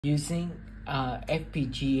using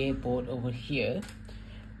FPGA board over here.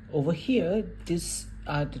 Over here, these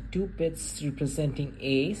are the two bits representing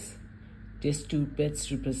A's, these two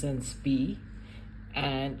bits represents B,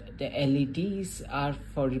 and the LEDs are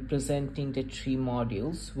for representing the three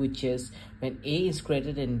modules, which is when A is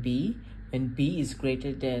greater than B, when B is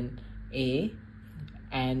greater than A,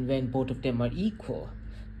 and when both of them are equal.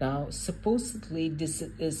 Now supposedly this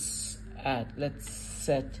is at, let's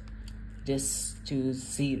set this to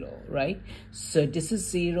 0, right? So this is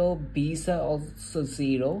 0, B's are also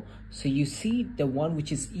 0, so you see the one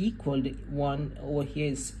which is equal, the one over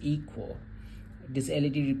here is equal. This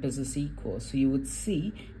LED represents equal, so you would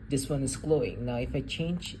see this one is glowing. Now if I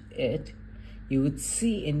change it, you would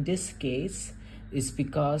see in this case is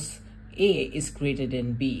because A is greater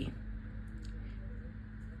than B.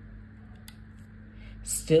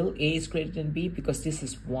 Still A is greater than B because this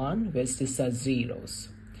is 1, whereas these are zeros.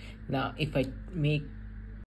 Now if I make